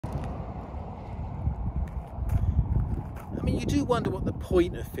I mean, you do wonder what the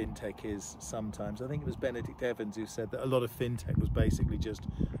point of fintech is sometimes. I think it was Benedict Evans who said that a lot of fintech was basically just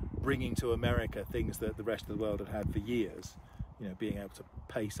bringing to America things that the rest of the world had had for years. You know, being able to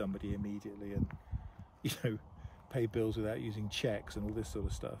pay somebody immediately and, you know, pay bills without using checks and all this sort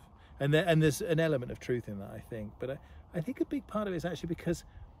of stuff. And there's an element of truth in that, I think. But I think a big part of it is actually because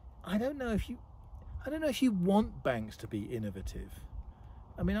I don't know if you want banks to be innovative.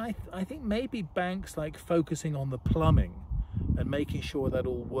 I mean, I think maybe banks like focusing on the plumbing and making sure that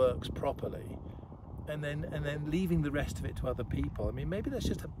all works properly, and then leaving the rest of it to other people. I mean, maybe that's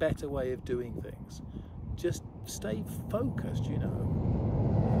just a better way of doing things. Just stay focused, you know.